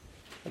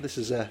This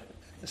is a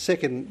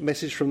second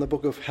message from the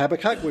book of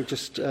Habakkuk. We've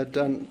just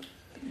chose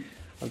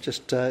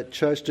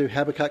to do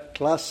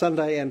Habakkuk last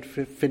Sunday and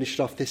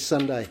finished off this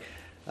Sunday.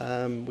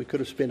 We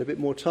could have spent a bit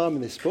more time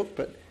in this book,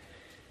 but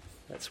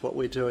that's what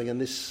we're doing. And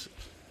this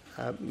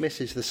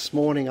message this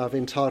morning I've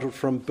entitled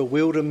From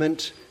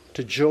Bewilderment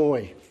to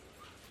Joy.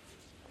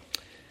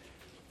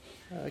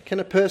 Can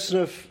a person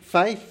of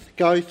faith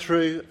go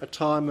through a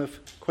time of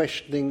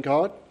questioning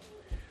God?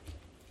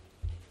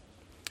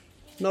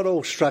 Not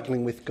all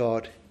struggling with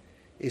God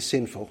is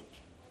sinful.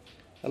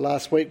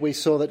 Last week we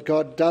saw that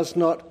God does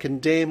not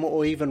condemn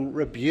or even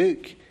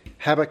rebuke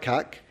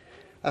Habakkuk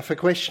for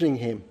questioning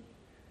him.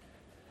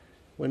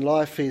 When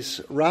life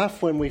is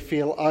rough, when we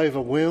feel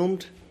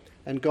overwhelmed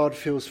and God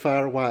feels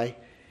far away,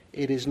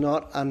 it is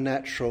not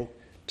unnatural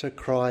to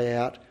cry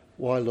out,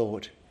 "Why,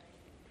 Lord?"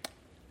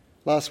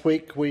 Last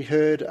week we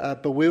heard a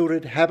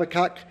bewildered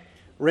Habakkuk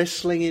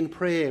wrestling in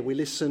prayer. We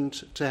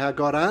listened to how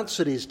God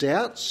answered his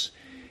doubts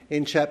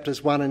in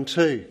chapters 1 and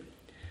 2.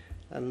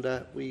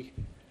 And we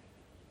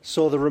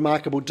saw the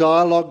remarkable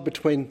dialogue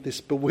between this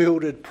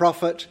bewildered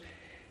prophet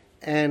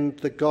and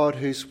the God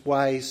whose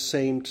ways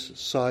seemed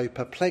so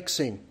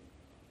perplexing.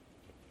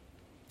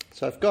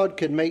 So if God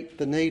can meet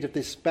the need of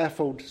this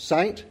baffled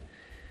saint,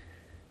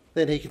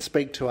 then he can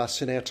speak to us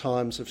in our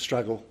times of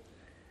struggle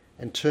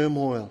and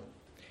turmoil.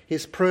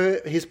 His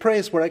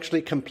prayers were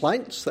actually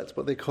complaints, that's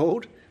what they're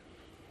called.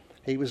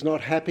 He was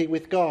not happy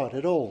with God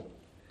at all.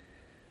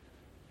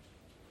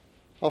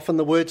 Often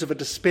the words of a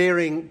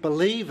despairing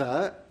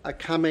believer are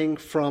coming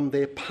from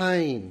their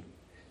pain.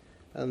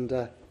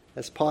 And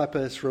as Piper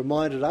has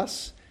reminded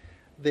us,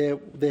 their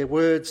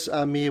words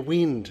are mere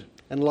wind,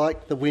 and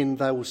like the wind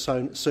they will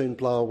soon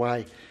blow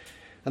away.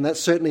 And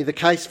that's certainly the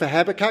case for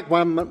Habakkuk.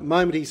 One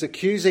moment he's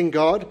accusing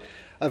God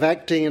of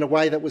acting in a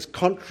way that was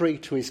contrary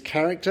to his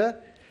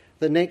character.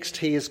 The next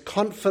he is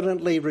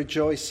confidently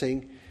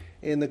rejoicing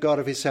in the God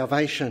of his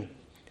salvation.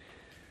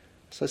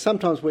 So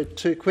sometimes we're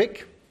too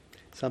quick.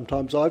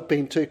 Sometimes I've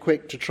been too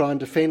quick to try and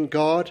defend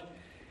God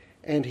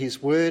and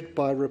his word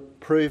by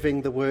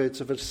reproving the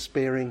words of a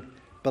despairing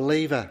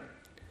believer.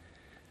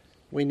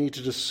 We need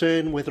to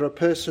discern whether a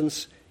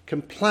person's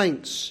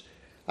complaints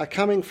are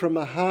coming from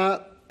a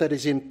heart that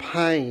is in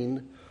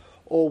pain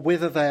or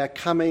whether they are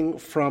coming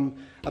from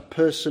a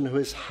person who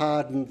has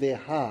hardened their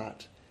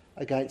heart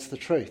against the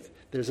truth.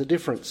 There's a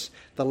difference.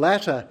 The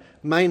latter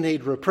may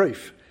need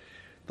reproof.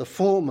 The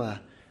former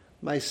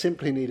may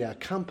simply need our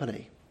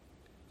company.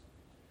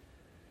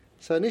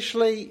 So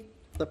initially,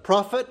 the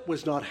prophet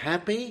was not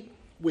happy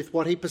with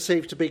what he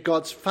perceived to be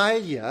God's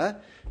failure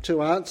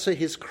to answer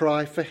his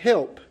cry for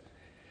help.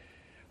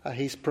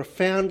 He's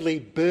profoundly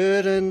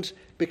burdened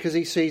because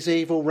he sees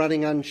evil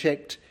running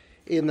unchecked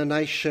in the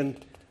nation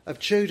of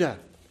Judah.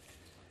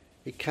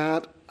 He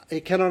cannot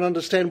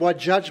understand why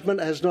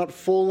judgment has not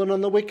fallen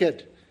on the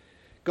wicked.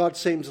 God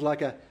seems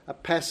like a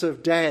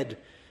passive dad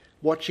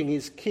watching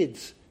his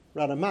kids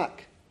run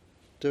amok,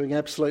 doing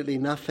absolutely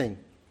nothing.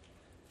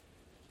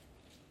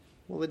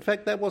 Well, in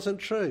fact, that wasn't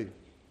true.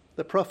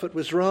 The prophet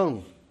was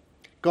wrong.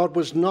 God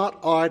was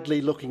not idly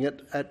looking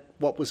at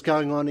what was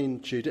going on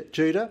in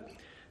Judah,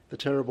 the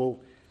terrible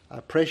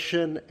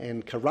oppression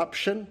and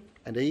corruption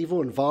and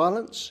evil and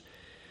violence.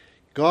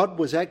 God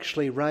was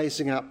actually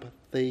raising up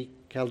the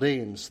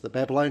Chaldeans, the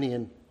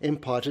Babylonian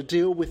Empire, to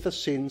deal with the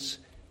sins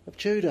of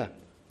Judah.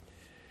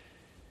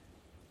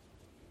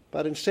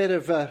 But instead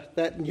of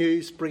that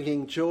news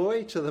bringing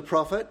joy to the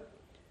prophet,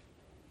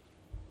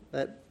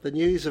 that the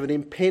news of an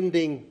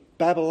impending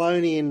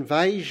Babylonian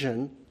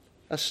invasion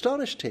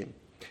astonished him.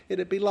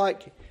 It'd be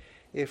like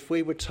if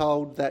we were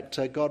told that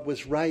God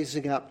was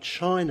raising up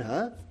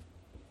China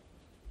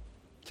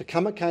to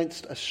come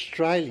against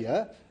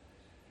Australia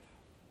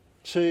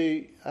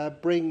to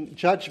bring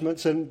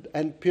judgments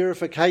and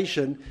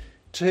purification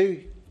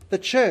to the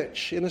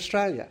church in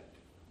Australia.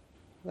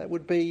 That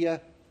would be a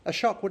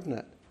shock, wouldn't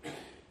it?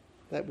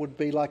 That would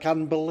be like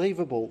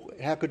unbelievable.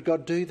 How could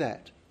God do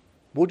that?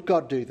 Would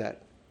God do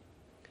that?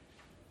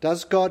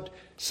 Does God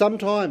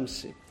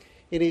sometimes,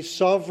 in his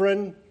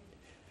sovereign,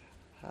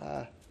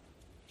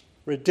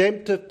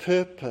 redemptive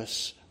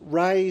purpose,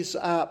 raise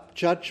up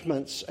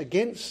judgments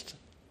against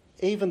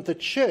even the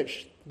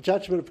church? The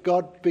judgment of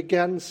God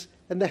begins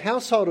in the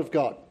household of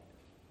God.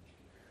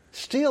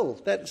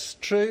 Still, that's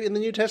true in the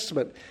New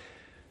Testament.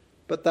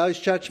 But those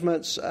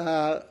judgments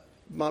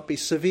might be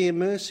severe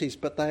mercies,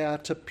 but they are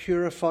to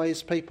purify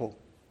his people.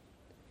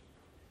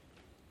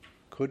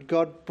 Could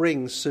God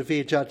bring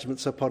severe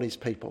judgments upon his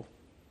people?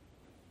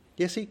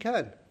 Yes, he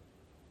can.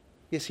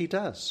 Yes, he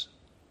does.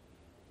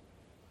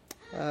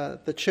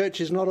 The church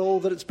is not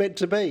all that it's meant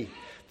to be.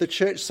 The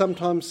church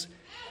sometimes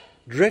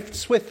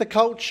drifts with the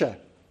culture,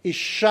 is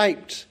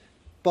shaped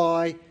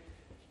by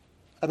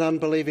an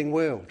unbelieving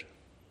world.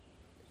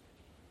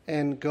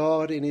 And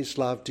God in his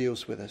love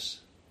deals with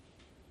us.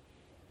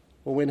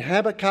 Well, when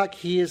Habakkuk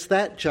hears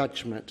that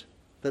judgment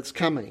that's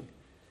coming,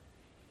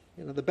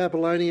 the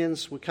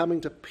Babylonians were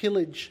coming to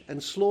pillage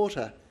and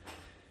slaughter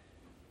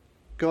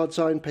God's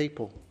own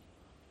people.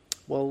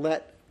 Well,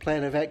 that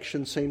plan of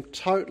action seemed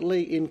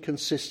totally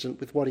inconsistent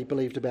with what he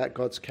believed about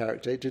God's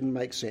character. It didn't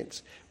make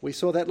sense. We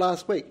saw that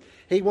last week.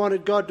 He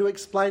wanted God to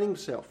explain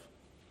himself.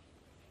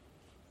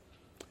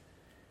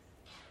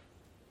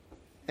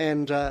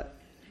 And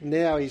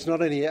now he's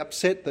not only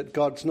upset that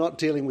God's not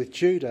dealing with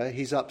Judah,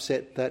 he's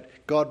upset that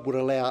God would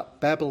allow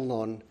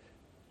Babylon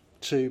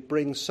to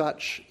bring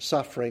such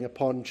suffering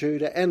upon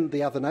Judah and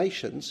the other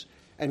nations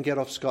and get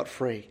off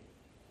scot-free.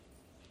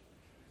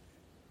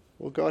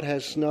 Well, God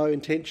has no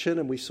intention,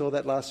 and we saw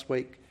that last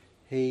week.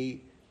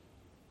 He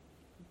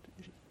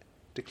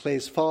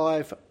declares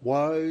 5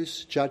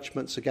 woes,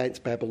 judgments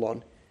against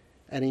Babylon,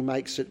 and he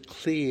makes it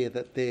clear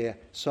that their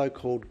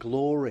so-called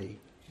glory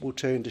will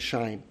turn to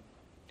shame.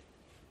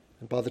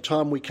 And by the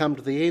time we come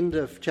to the end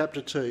of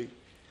chapter 2,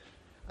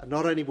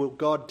 not only will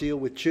God deal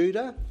with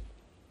Judah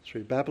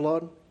through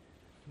Babylon,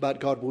 but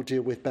God will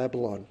deal with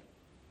Babylon.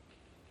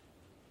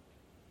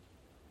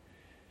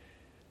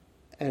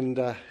 And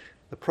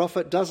the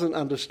prophet doesn't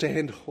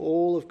understand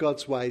all of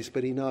God's ways,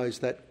 but he knows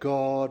that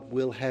God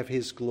will have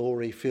his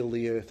glory fill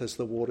the earth as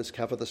the waters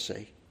cover the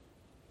sea.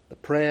 The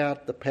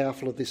proud, the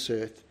powerful of this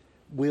earth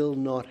will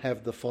not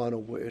have the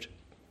final word.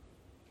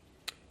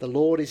 The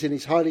Lord is in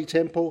his holy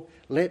temple.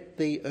 Let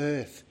the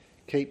earth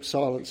keep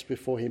silence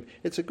before him.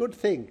 It's a good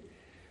thing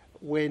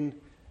when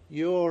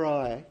you or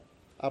I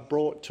are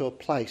brought to a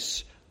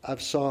place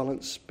of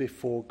silence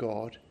before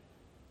God,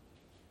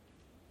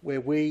 where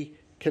we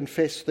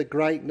confess the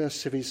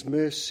greatness of his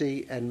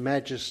mercy and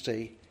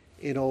majesty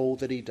in all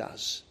that he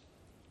does,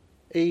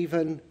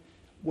 even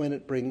when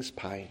it brings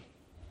pain.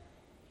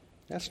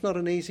 That's not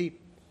an easy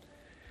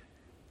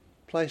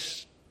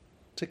place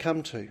to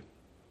come to,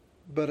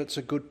 but it's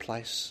a good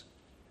place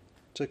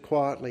to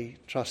quietly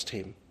trust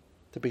him,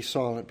 to be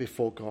silent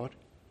before God,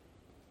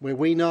 where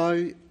we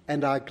know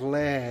and are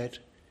glad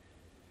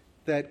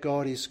that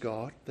God is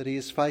God, that he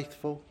is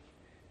faithful,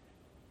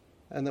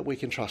 and that we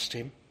can trust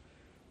him.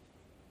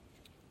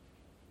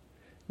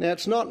 Now,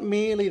 it's not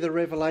merely the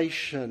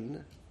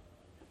revelation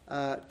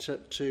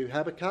to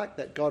Habakkuk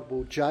that God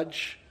will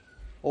judge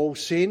all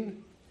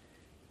sin.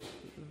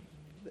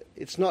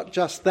 It's not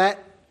just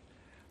that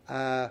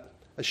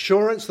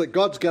assurance that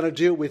God's going to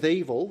deal with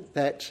evil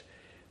that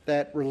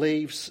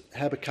relieves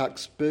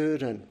Habakkuk's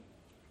burden.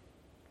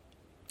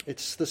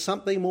 It's the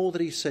something more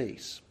that he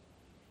sees.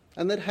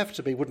 And there'd have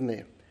to be, wouldn't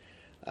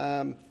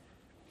there?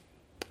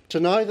 To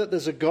know that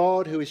there's a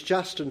God who is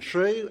just and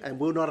true and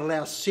will not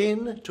allow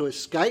sin to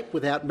escape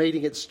without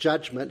meeting its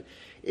judgment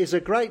is a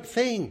great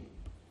thing.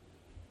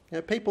 You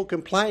know, people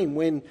complain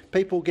when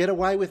people get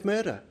away with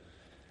murder.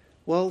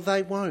 Well,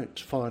 they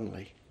won't,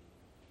 finally.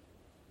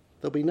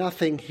 There'll be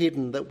nothing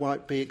hidden that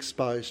won't be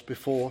exposed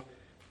before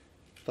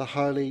the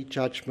holy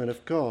judgment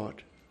of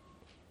God.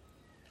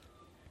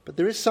 But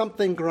there is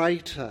something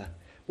greater.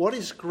 What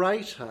is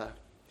greater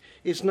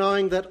is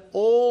knowing that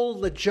all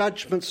the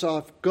judgments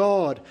of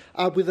God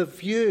are with a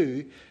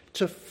view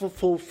to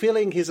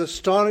fulfilling his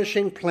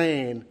astonishing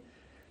plan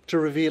to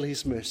reveal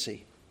his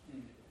mercy.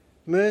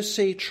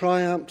 Mercy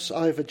triumphs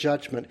over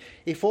judgment.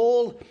 If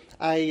all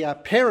a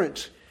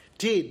parent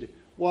did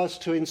was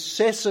to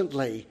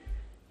incessantly,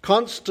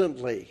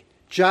 constantly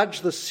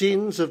judge the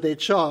sins of their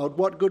child,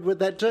 what good would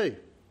that do?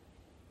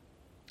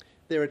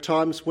 There are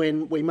times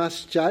when we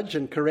must judge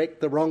and correct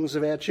the wrongs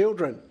of our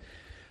children.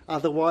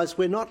 Otherwise,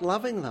 we're not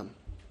loving them.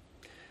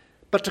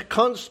 But to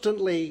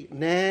constantly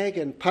nag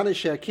and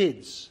punish our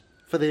kids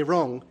for their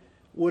wrong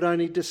would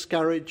only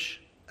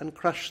discourage and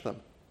crush them.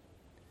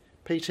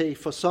 P.T.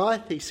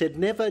 Forsyth, he said,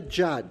 never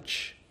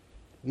judge,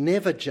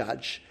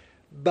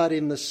 but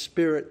in the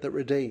spirit that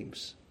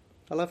redeems.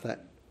 I love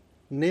that.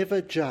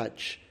 Never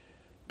judge,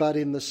 but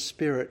in the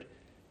spirit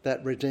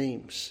that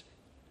redeems.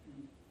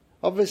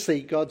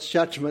 Obviously, God's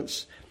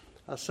judgments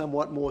are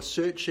somewhat more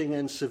searching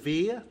and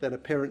severe than a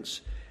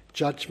parent's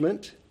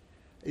judgment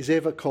is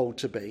ever called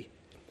to be.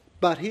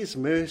 But his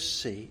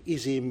mercy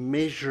is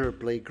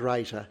immeasurably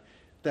greater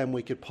than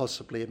we could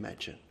possibly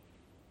imagine.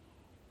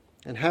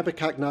 And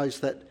Habakkuk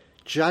knows that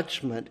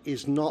judgment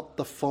is not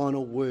the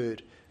final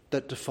word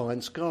that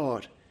defines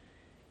God.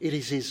 It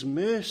is his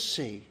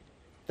mercy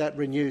that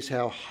renews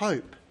our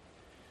hope.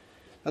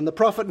 And the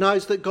prophet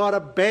knows that God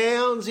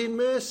abounds in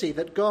mercy,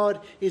 that God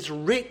is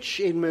rich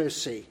in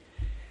mercy.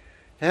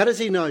 How does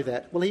he know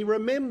that? Well, he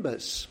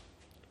remembers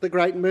the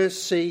great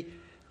mercy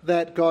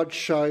that God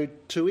showed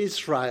to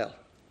Israel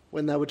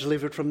when they were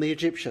delivered from the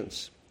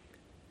Egyptians.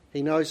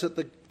 He knows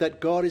that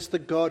God is the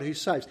God who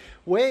saves.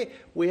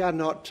 We are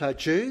not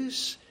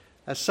Jews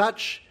as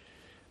such.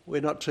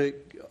 We're not to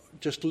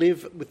just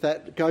live with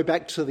that, go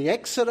back to the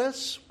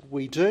Exodus.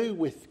 We do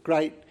with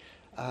great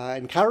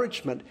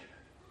encouragement.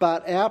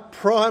 But our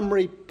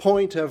primary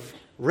point of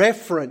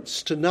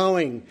reference to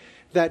knowing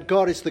that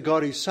God is the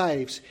God who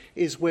saves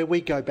is where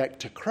we go back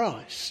to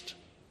Christ.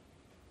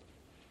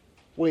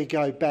 We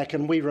go back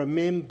and we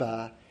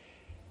remember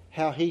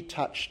how he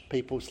touched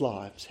people's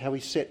lives, how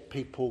he set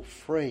people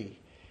free,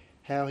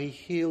 how he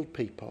healed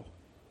people,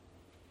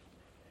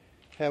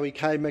 how he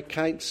came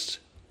against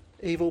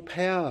evil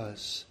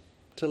powers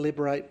to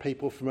liberate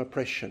people from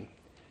oppression,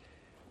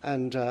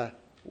 And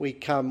we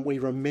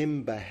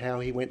remember how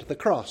he went to the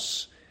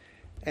cross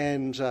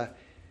and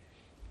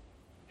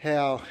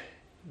how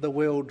the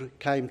world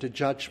came to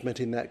judgment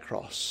in that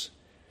cross,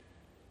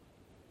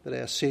 that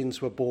our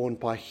sins were borne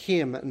by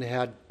him, and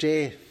how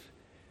death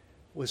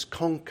was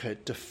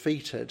conquered,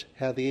 defeated,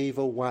 how the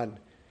evil one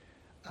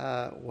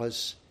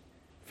was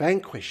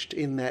vanquished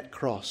in that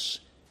cross.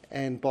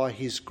 And by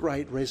his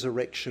great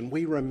resurrection,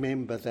 we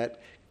remember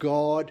that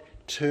God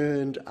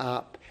turned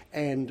up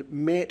and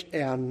met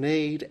our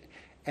need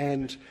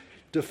and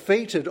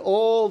defeated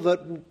all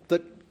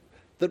that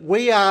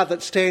we are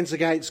that stands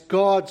against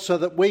God, so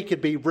that we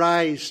could be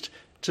raised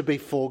to be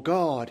for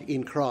God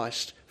in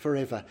Christ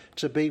forever,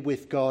 to be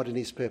with God and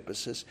his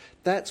purposes.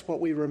 That's what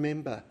we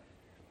remember.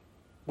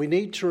 We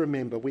need to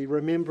remember. We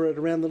remember it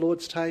around the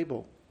Lord's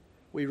table.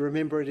 We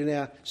remember it in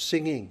our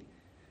singing.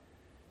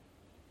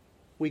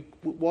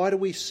 Why do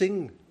we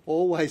sing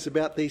always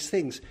about these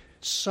things?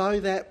 So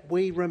that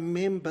we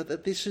remember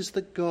that this is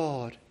the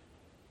God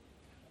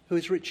who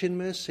is rich in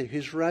mercy,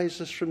 who's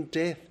raised us from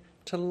death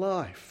to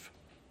life.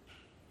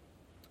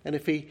 And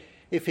if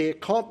he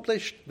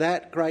accomplished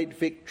that great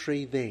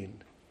victory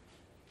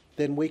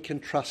then we can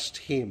trust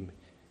him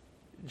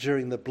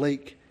during the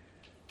bleak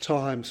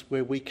times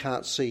where we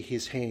can't see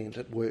his hand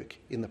at work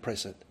in the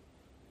present.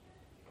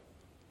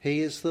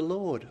 He is the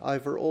Lord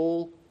over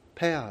all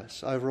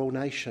powers, over all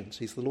nations.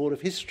 He's the Lord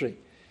of history.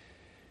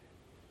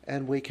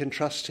 And we can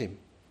trust him.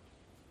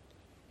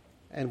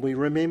 And we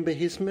remember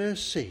his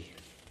mercy.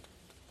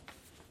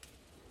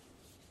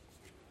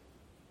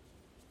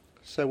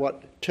 So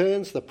what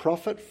turns the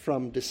prophet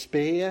from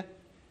despair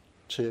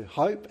to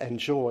hope and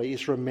joy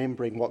is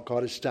remembering what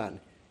God has done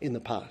in the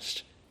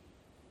past.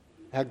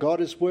 How God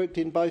has worked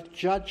in both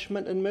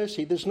judgment and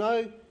mercy. There's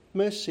no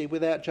mercy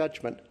without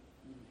judgment.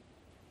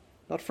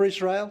 Not for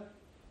Israel,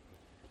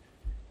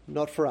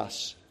 not for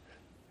us.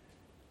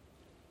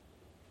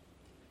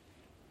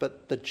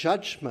 But the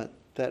judgment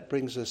that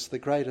brings us the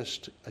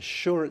greatest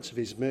assurance of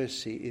his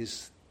mercy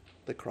is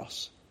the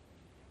cross.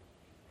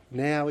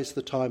 Now is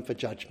the time for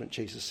judgment,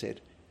 Jesus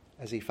said,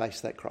 as he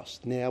faced that cross.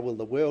 Now will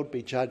the world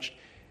be judged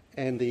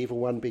and the evil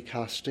one be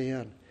cast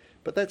down.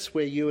 But that's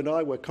where you and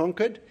I were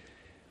conquered,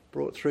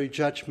 brought through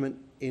judgment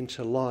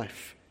into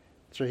life,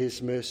 through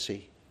his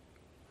mercy.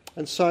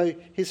 And so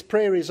his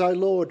prayer is, "O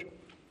Lord,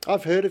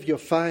 I've heard of your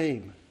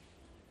fame."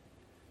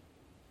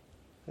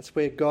 That's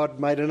where God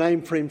made a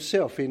name for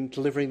himself in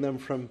delivering them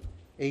from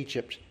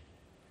Egypt.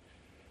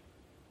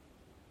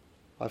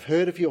 "I've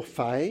heard of your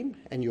fame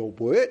and your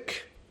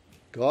work."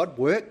 God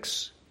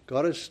works.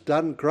 God has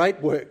done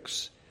great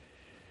works.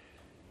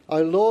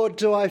 "O Lord,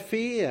 do I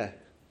fear?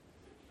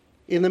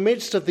 In the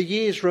midst of the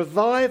years,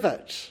 revive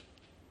it.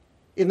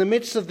 In the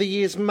midst of the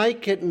years,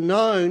 make it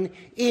known.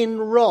 In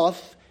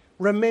wrath,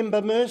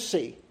 remember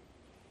mercy."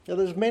 Now,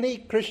 there's many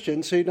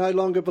Christians who no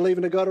longer believe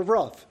in a God of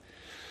wrath.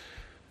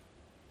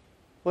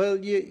 Well,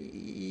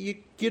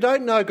 you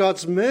don't know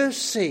God's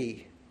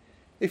mercy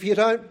if you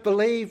don't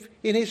believe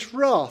in his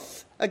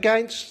wrath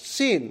against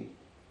sin.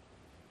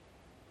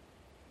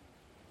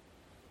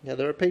 Now,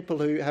 there are people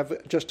who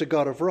have just a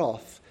God of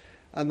wrath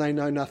and they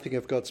know nothing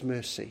of God's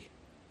mercy.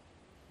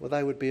 Well,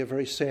 they would be a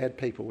very sad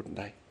people, wouldn't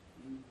they?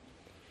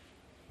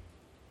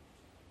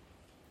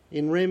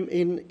 In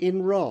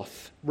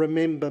wrath,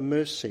 remember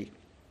mercy.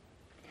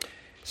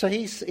 So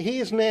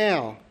he's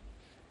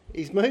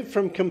moved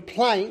from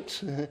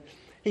complaint.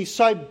 He's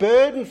so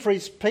burdened for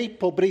his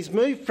people, but he's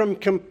moved from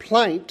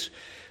complaint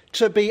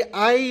to be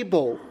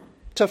able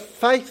to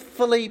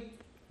faithfully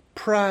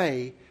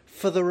pray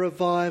for the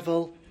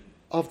revival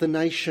of the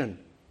nation.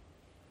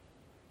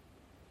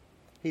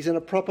 He's in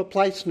a proper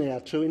place now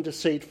to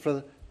intercede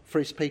for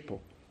his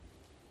people.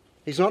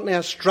 He's not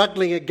now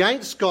struggling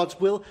against God's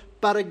will,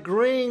 but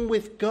agreeing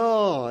with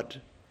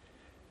God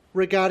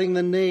regarding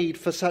the need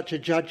for such a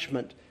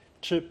judgment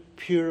to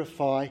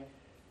purify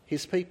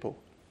his people.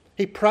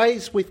 He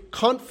prays with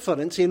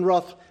confidence, "In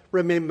wrath,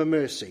 remember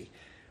mercy."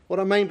 What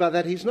I mean by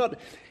that, he's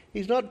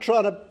not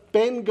trying to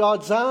bend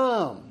God's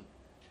arm.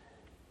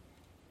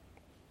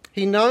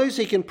 He knows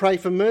he can pray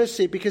for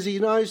mercy because he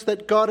knows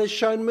that God has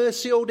shown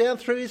mercy all down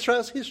through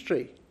Israel's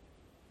history,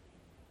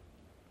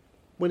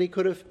 when he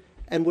could have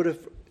and would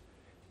have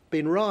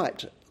been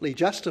rightly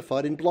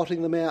justified in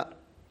blotting them out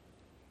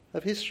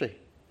of history,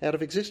 out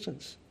of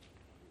existence.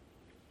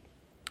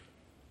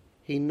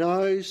 He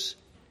knows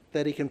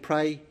that he can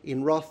pray,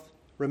 "In wrath,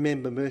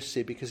 remember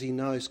mercy," because he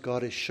knows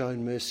God has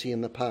shown mercy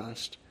in the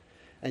past.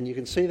 And you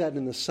can see that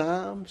in the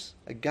Psalms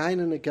again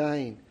and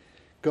again.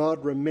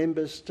 God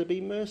remembers to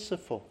be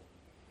merciful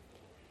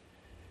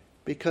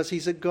because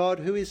he's a God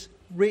who is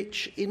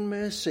rich in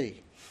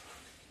mercy.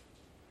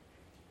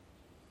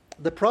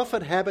 The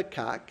prophet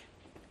Habakkuk,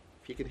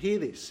 if you can hear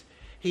this,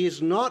 he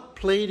is not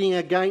pleading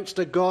against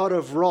a God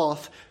of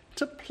wrath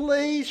to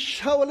please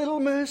show a little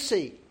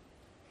mercy.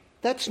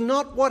 That's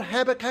not what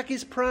Habakkuk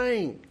is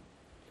praying.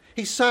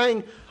 He's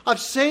saying,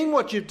 "I've seen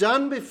what you've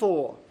done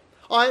before.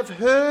 I have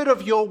heard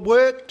of your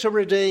work to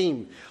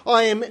redeem.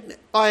 I am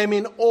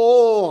in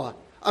awe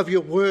of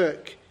your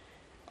work.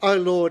 O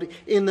Lord,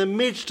 in the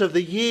midst of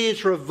the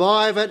years,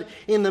 revive it.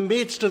 In the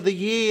midst of the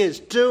years,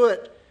 do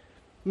it.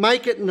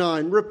 Make it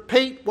known.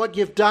 Repeat what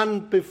you've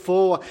done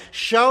before.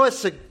 Show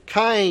us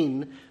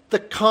again the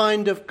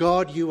kind of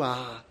God you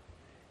are.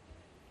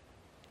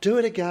 Do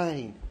it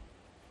again.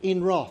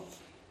 In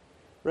wrath,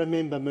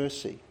 remember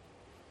mercy.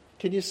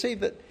 Can you see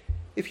that?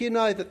 If you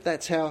know that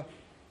that's how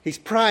he's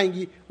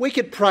praying, we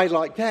could pray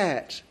like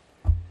that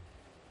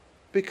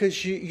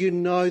because you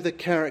know the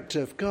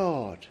character of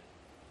God.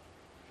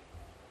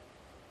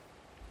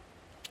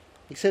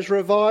 He says,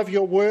 revive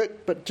your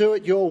work, but do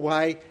it your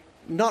way,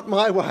 not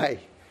my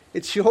way.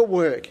 It's your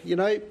work. You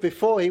know,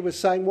 before he was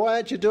saying, why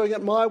aren't you doing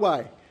it my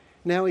way?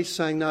 Now he's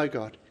saying, no,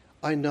 God,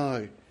 I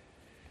know.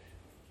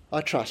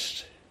 I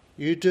trust.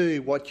 You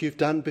do what you've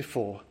done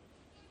before.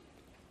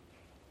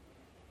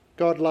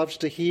 God loves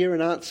to hear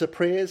and answer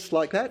prayers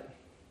like that.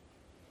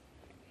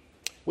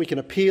 We can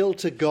appeal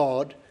to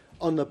God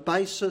on the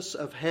basis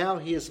of how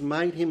he has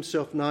made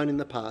himself known in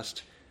the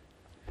past.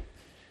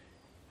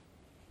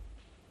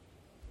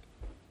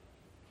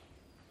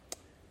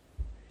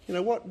 You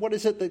know, what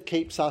is it that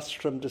keeps us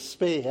from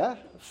despair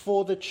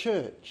for the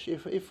church?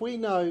 If we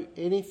know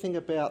anything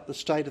about the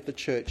state of the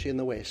church in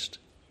the West,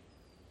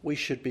 we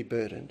should be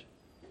burdened.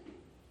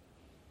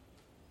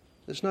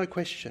 There's no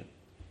question.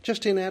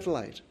 Just in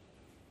Adelaide,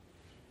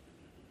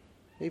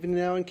 even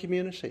in our own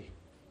community.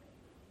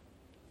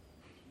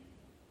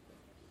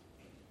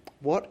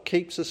 What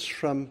keeps us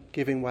from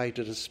giving way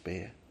to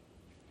despair?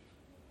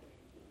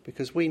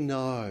 Because we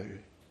know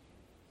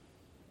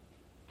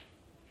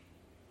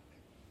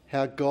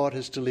how God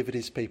has delivered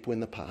his people in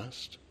the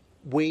past.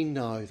 We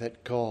know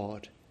that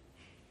God,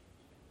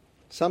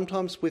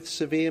 sometimes with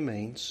severe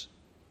means,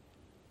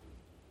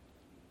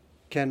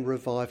 can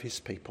revive his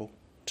people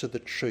to the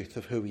truth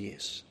of who he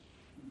is.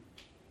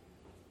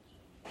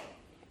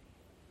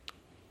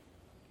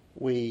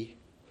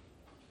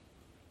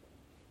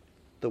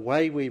 The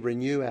way we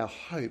renew our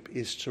hope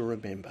is to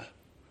remember.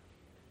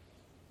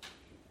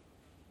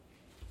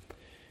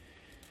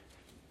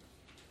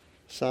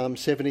 Psalm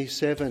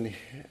 77,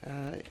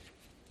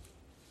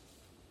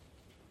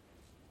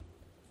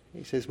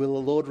 he says, will the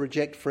Lord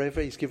reject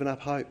forever? He's given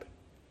up hope.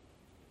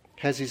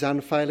 Has his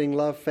unfailing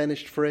love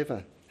vanished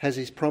forever? Has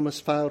his promise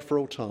failed for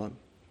all time?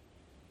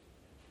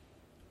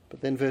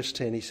 But then verse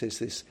 10, he says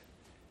this,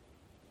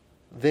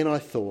 then I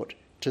thought,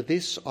 to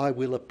this I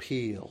will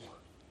appeal.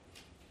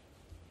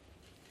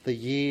 The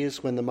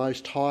years when the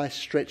Most High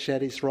stretched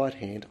out his right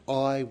hand,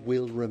 I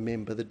will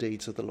remember the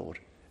deeds of the Lord.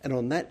 And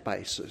on that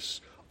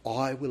basis,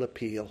 I will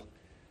appeal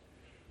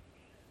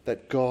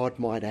that God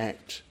might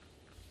act.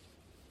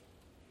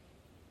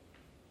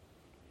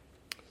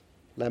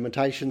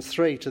 Lamentations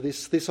 3, to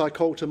this I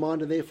call to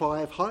mind, and therefore I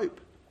have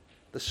hope.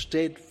 The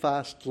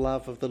steadfast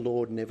love of the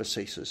Lord never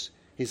ceases.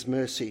 His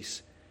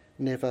mercies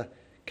never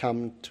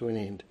come to an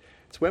end.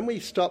 It's when we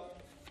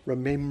stop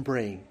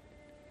remembering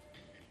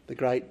the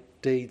great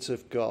deeds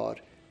of God,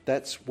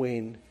 that's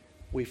when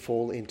we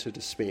fall into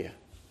despair.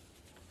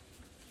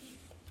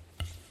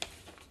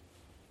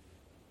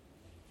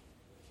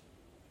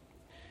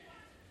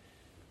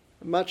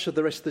 Much of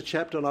the rest of the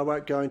chapter, and I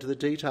won't go into the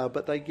detail,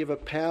 but they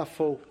give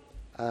powerful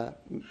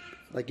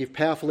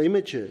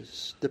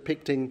images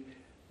depicting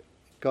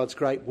God's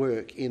great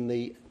work in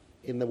the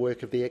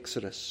work of the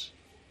Exodus.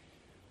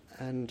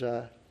 And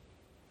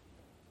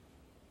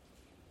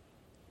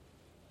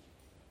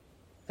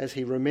as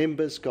he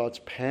remembers God's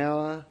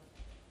power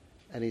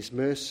and his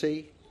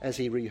mercy, as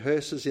he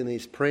rehearses in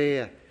his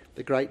prayer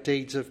the great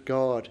deeds of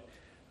God.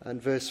 And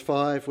verse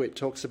 5, where it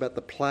talks about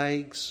the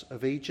plagues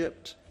of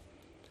Egypt.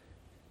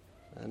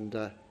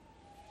 And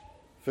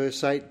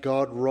verse 8,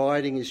 God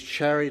riding his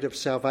chariot of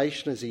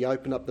salvation as he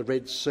opened up the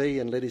Red Sea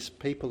and led his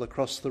people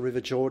across the River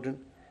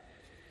Jordan.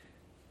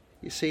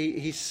 You see,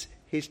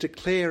 he's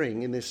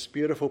declaring in this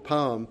beautiful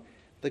poem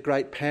the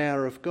great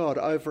power of God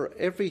over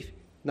every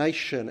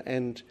nation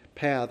and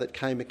power that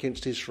came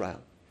against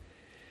Israel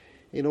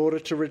in order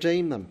to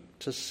redeem them,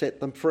 to set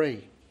them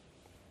free.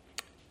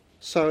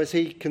 So as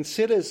he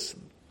considers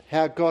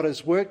how God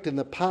has worked in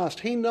the past,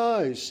 he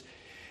knows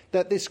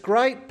that this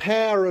great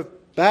power of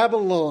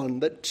Babylon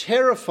that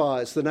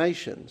terrifies the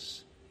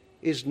nations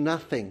is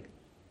nothing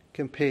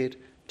compared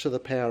to the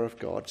power of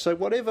God. So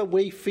whatever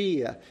we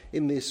fear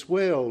in this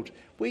world,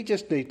 we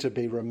just need to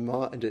be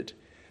reminded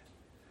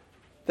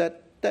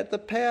that the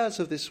powers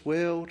of this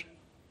world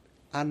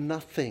are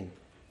nothing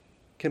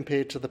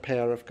compared to the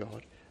power of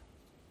God.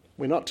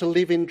 We're not to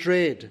live in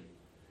dread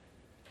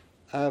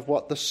of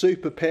what the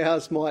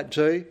superpowers might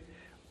do.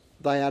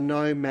 They are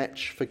no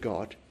match for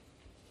God.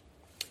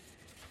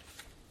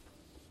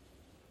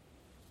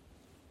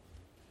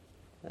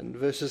 And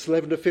verses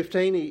 11 to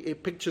 15, he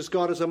pictures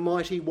God as a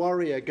mighty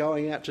warrior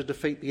going out to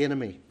defeat the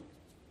enemy.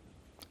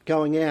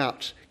 Going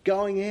out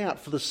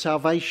for the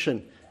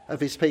salvation of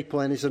his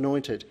people and his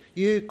anointed.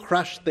 You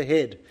crushed the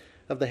head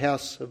of the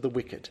house of the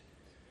wicked.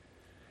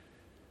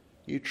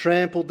 You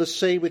trampled the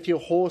sea with your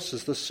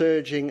horses, the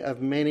surging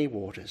of many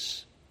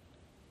waters.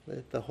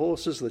 The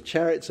horses, the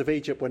chariots of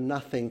Egypt were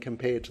nothing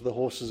compared to the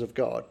horses of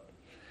God.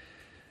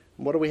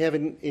 What do we have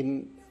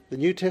in the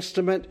New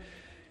Testament?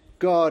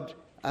 God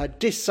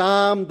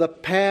disarmed the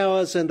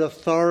powers and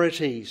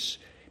authorities,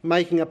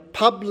 making a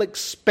public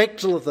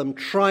spectacle of them,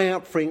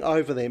 triumphing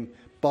over them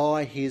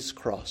by his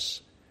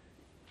cross.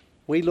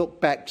 We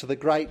look back to the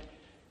great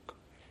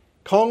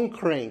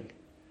conquering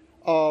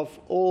of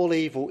all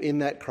evil in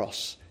that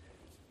cross.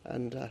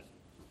 And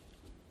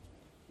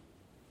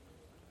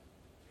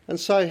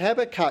so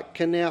Habakkuk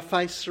can now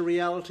face the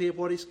reality of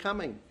what is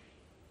coming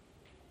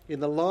in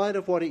the light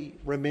of what he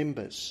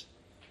remembers.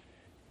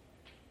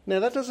 Now,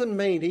 that doesn't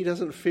mean he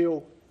doesn't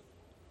feel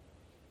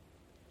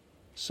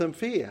some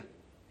fear.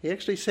 He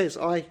actually says,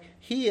 I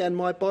hear and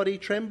my body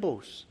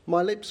trembles,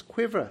 my lips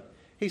quiver.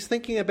 He's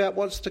thinking about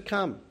what's to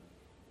come.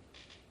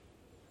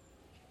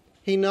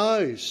 He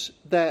knows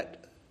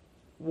that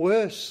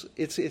worse,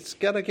 it's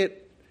going to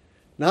get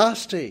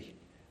nasty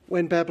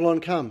when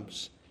Babylon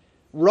comes.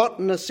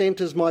 Rottenness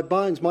enters my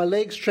bones, my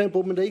legs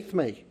tremble beneath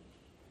me.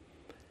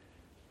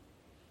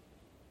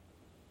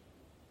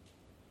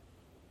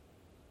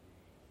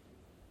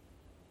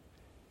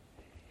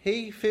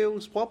 He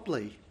feels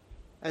wobbly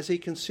as he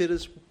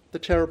considers the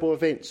terrible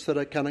events that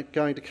are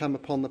going to come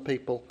upon the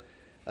people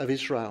of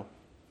Israel.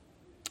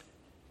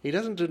 He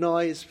doesn't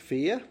deny his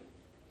fear.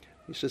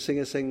 He used to sing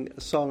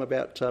a song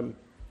about,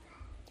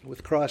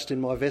 with Christ in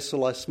my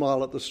vessel I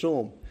smile at the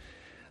storm.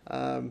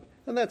 And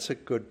that's a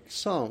good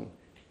song.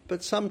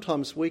 But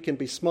sometimes we can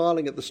be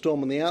smiling at the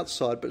storm on the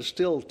outside but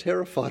still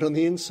terrified on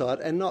the inside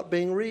and not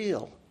being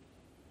real.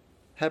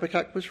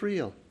 Habakkuk was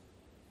real.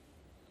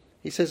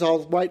 He says,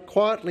 I'll wait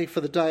quietly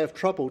for the day of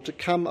trouble to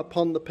come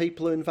upon the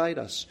people who invade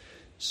us.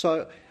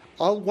 So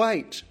I'll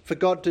wait for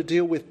God to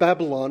deal with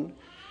Babylon,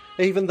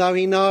 even though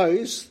he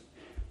knows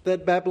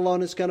that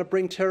Babylon is going to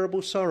bring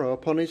terrible sorrow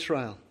upon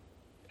Israel.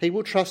 He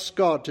will trust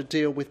God to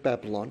deal with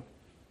Babylon.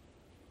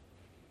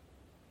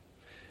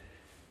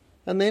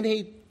 And then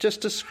he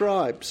just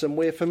describes, and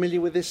we're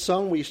familiar with this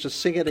song, we used to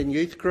sing it in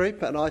youth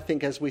group, and I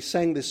think as we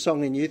sang this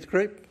song in youth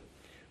group,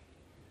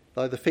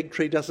 though the fig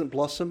tree doesn't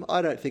blossom,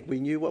 I don't think we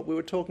knew what we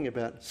were talking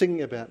about,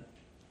 singing about.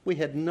 We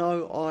had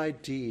no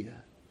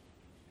idea.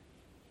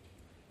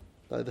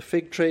 Though the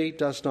fig tree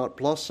does not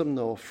blossom,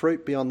 nor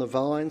fruit be on the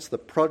vines, the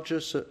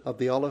produce of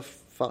the olive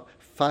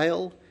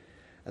fail,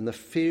 and the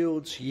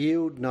fields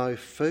yield no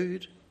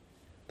food,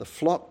 the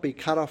flock be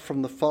cut off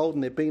from the fold,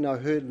 and there be no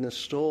herd in the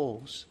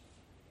stalls.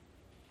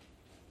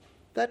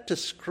 That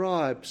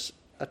describes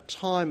a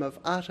time of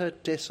utter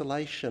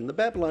desolation. The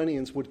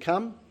Babylonians would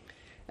come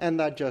and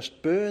they'd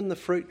just burn the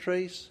fruit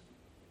trees.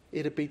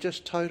 It'd be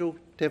just total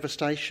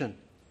devastation.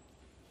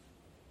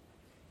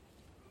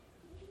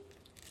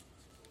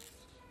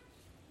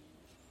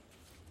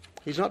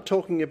 He's not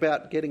talking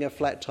about getting a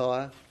flat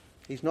tyre.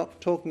 He's not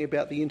talking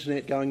about the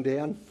internet going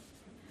down.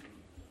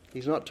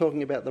 He's not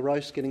talking about the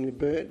roast getting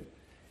burnt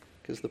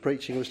because the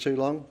preaching was too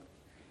long.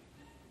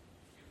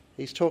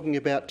 He's talking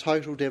about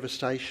total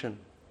devastation.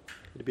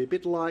 It'd be a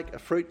bit like a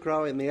fruit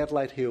grower in the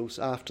Adelaide Hills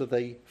after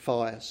the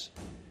fires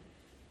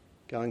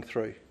going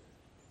through.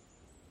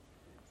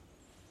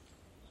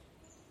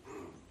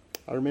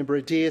 I remember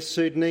a dear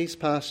Sudanese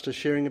pastor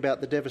sharing about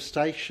the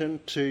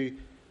devastation to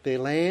their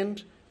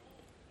land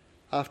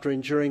after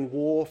enduring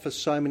war for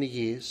so many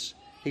years.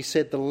 He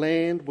said the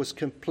land was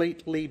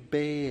completely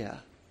bare.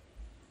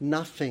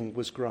 Nothing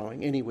was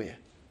growing anywhere.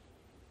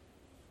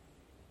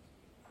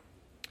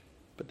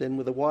 But then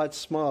with a wide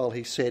smile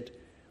he said,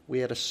 we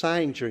had a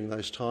saying during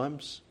those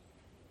times,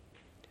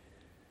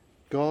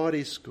 God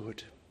is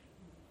good,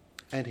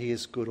 and he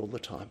is good all the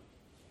time.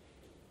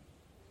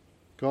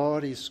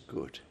 God is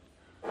good.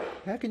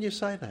 How can you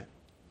say that?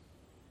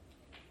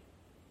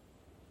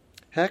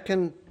 How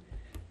can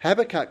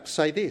Habakkuk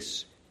say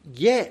this?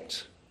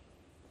 Yet,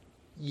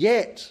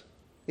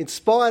 in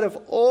spite of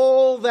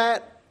all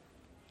that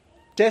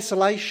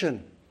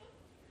desolation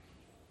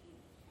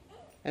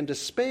and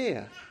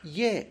despair,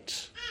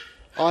 yet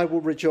I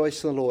will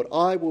rejoice in the Lord.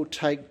 I will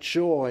take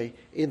joy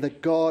in the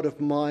God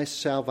of my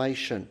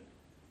salvation.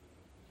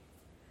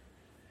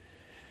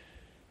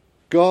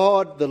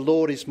 God, the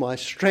Lord, is my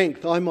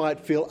strength. I might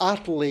feel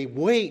utterly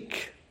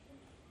weak,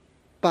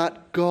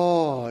 but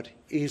God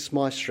is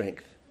my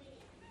strength.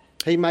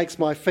 He makes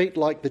my feet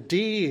like the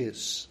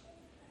deer's.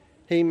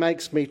 He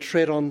makes me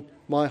tread on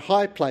my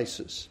high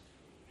places.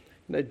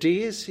 You know,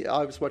 deers,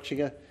 I was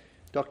watching a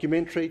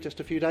documentary just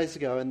a few days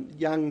ago, and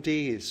young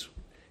deers,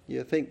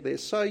 you think they're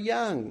so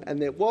young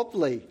and they're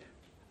wobbly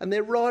and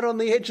they're right on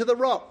the edge of the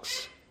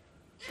rocks,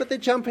 but they're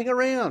jumping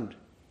around.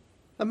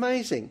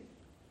 Amazing.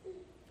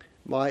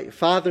 My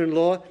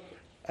father-in-law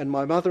and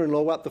my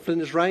mother-in-law were up the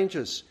Flinders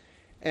Ranges,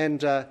 and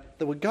there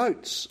were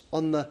goats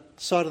on the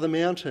side of the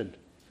mountain,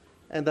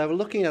 and they were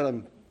looking at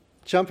them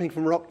jumping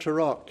from rock to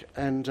rock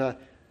and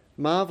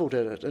marvelled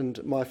at it.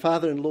 And my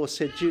father-in-law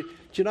said, do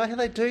you know how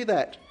they do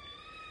that?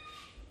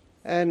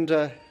 And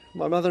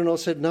my mother-in-law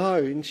said no,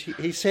 and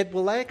he said,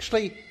 well, they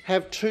actually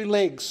have two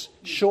legs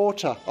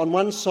shorter on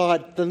one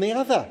side than the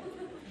other.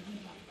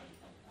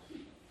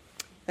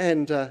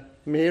 And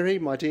Mary,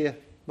 my dear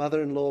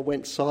mother-in-law,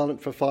 went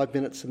silent for 5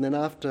 minutes, and then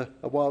after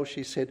a while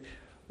she said,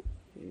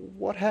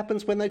 what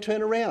happens when they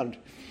turn around?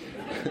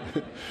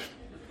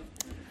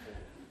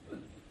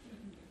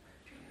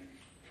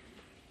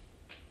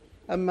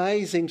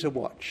 Amazing to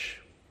watch.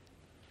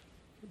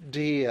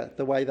 Deer,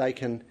 the way they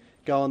can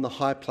go on the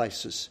high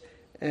places.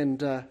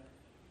 And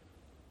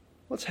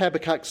what's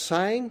Habakkuk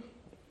saying?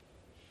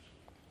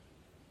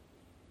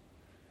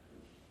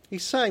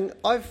 He's saying,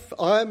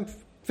 I'm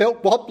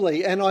felt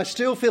wobbly and I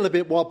still feel a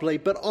bit wobbly,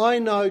 but I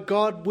know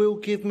God will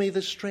give me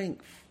the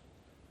strength.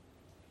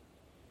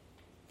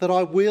 That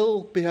I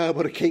will be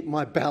able to keep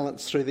my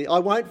balance through I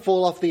won't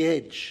fall off the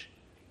edge.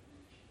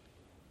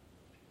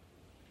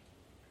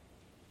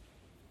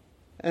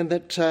 And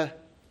that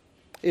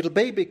it'll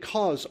be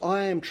because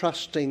I am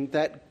trusting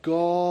that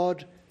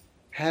God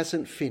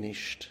hasn't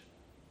finished,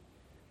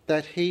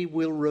 that he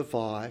will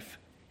revive,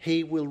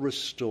 he will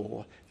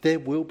restore, there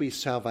will be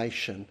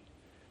salvation,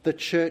 the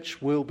church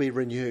will be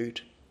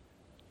renewed,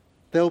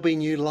 there'll be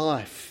new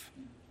life,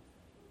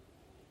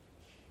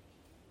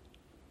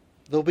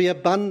 there'll be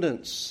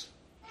abundance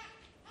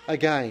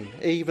again,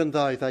 even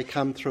though they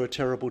come through a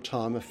terrible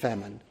time of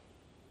famine.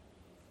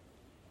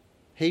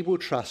 He will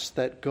trust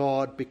that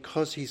God,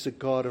 because he's a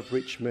God of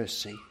rich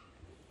mercy,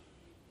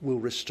 will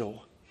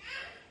restore.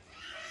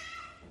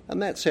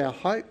 And that's our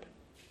hope,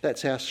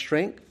 that's our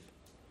strength.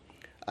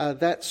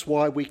 That's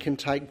why we can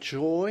take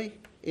joy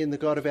in the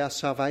God of our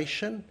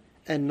salvation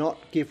and not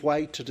give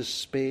way to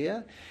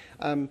despair.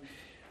 I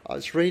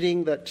was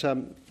reading that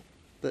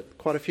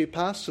quite a few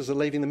pastors are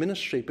leaving the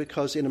ministry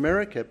in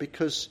America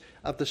because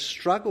of the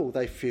struggle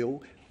they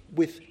feel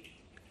with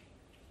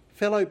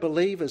fellow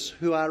believers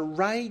who are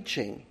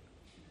raging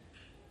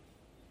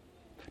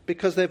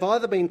because they've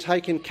either been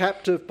taken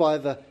captive by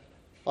the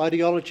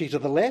ideology to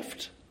the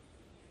left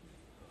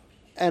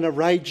and are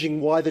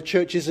raging why the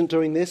church isn't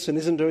doing this and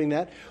isn't doing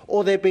that,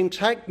 or they've been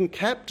taken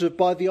captive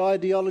by the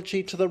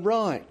ideology to the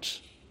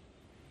right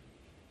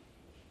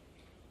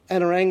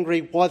and are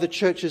angry why the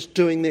church is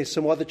doing this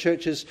and why the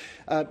church is,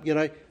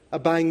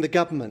 obeying the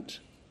government.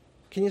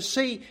 Can you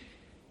see?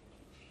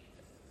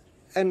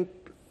 And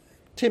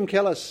Tim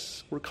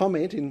Kellis,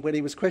 commenting when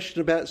he was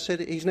questioned about it, said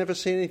he's never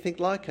seen anything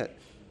like it.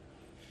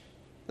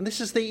 And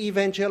this is the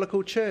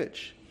evangelical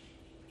church.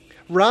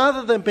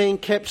 Rather than being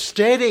kept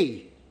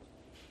steady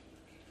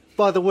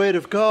by the word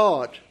of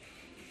God,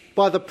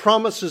 by the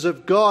promises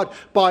of God,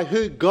 by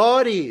who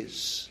God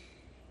is,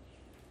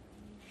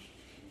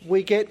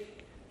 we get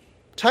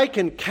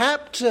taken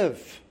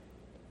captive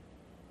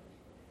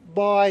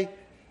by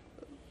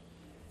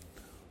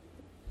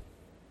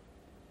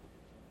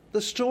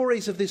the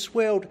stories of this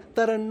world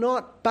that are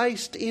not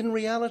based in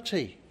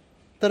reality,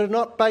 that are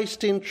not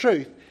based in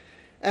truth.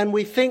 And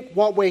we think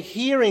what we're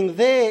hearing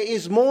there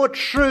is more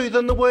true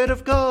than the Word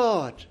of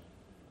God.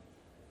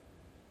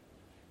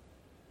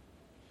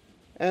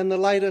 And the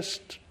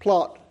latest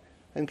plot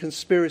and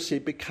conspiracy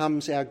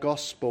becomes our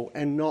gospel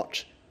and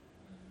not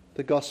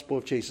the gospel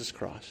of Jesus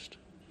Christ.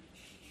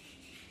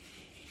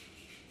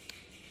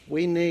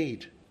 We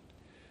need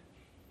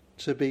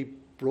to be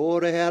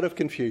brought out of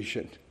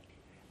confusion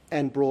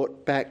and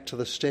brought back to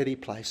the steady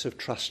place of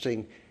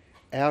trusting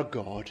our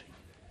God,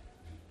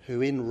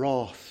 who in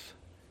wrath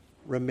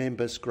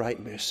remembers great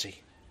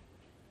mercy.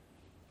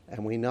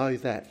 And we know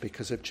that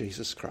because of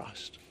Jesus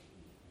Christ.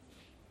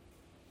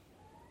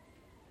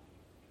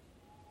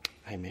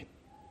 Amen.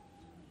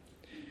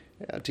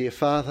 Our dear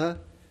Father,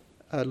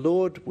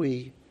 Lord,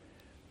 we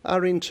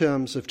are in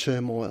times of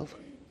turmoil.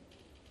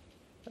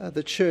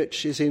 The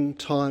church is in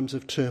times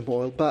of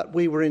turmoil, but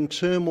we were in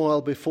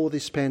turmoil before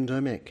this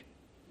pandemic.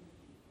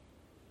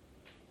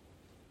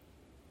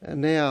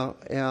 And now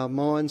our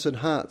minds and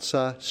hearts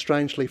are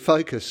strangely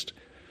focused.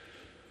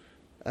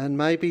 And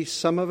maybe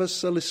some of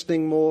us are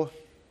listening more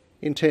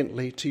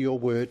intently to your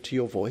word, to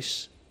your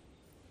voice.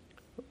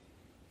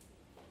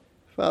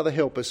 Father,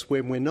 help us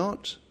when we're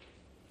not.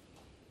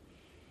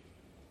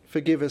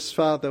 Forgive us,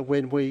 Father,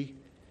 when we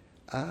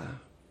are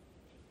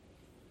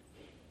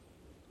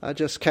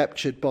just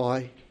captured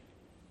by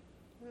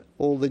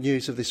all the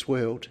news of this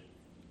world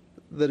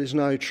that is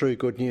no true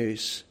good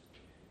news,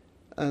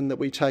 and that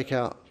we take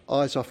our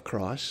eyes off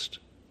Christ.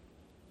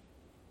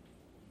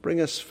 Bring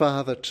us,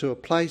 Father, to a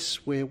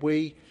place where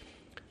we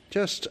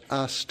just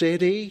are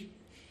steady,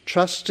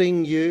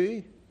 trusting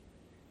you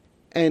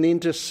and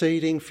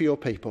interceding for your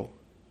people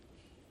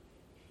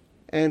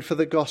and for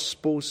the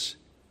gospel's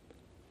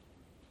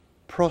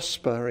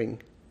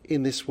prospering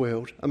in this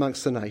world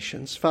amongst the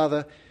nations.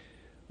 Father,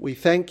 we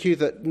thank you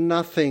that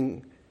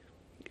nothing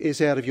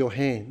is out of your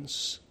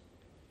hands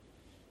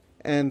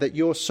and that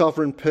your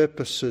sovereign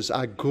purposes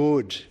are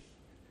good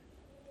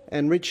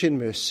and rich in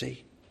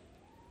mercy.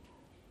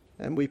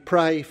 And we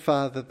pray,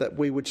 Father, that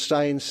we would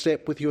stay in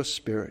step with your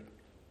Spirit.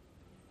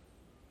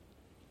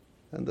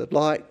 And that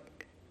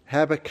like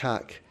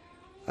Habakkuk,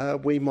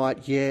 we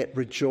might yet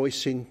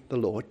rejoice in the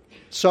Lord.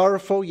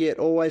 Sorrowful, yet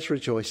always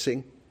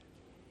rejoicing.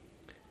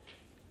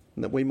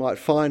 And that we might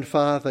find,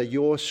 Father,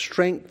 your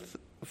strength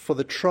for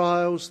the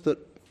trials that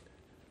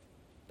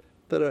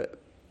are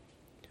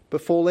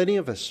befall any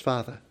of us,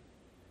 Father.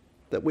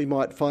 that we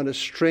might find a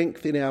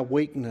strength in our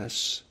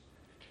weakness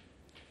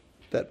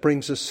that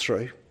brings us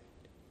through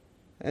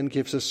and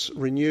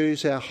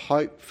renews our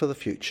hope for the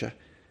future,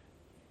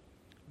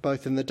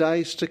 both in the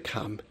days to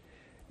come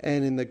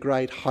and in the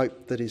great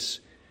hope that is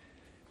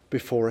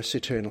before us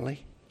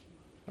eternally.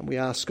 And we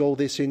ask all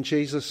this in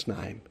Jesus'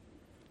 name.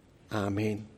 Amen.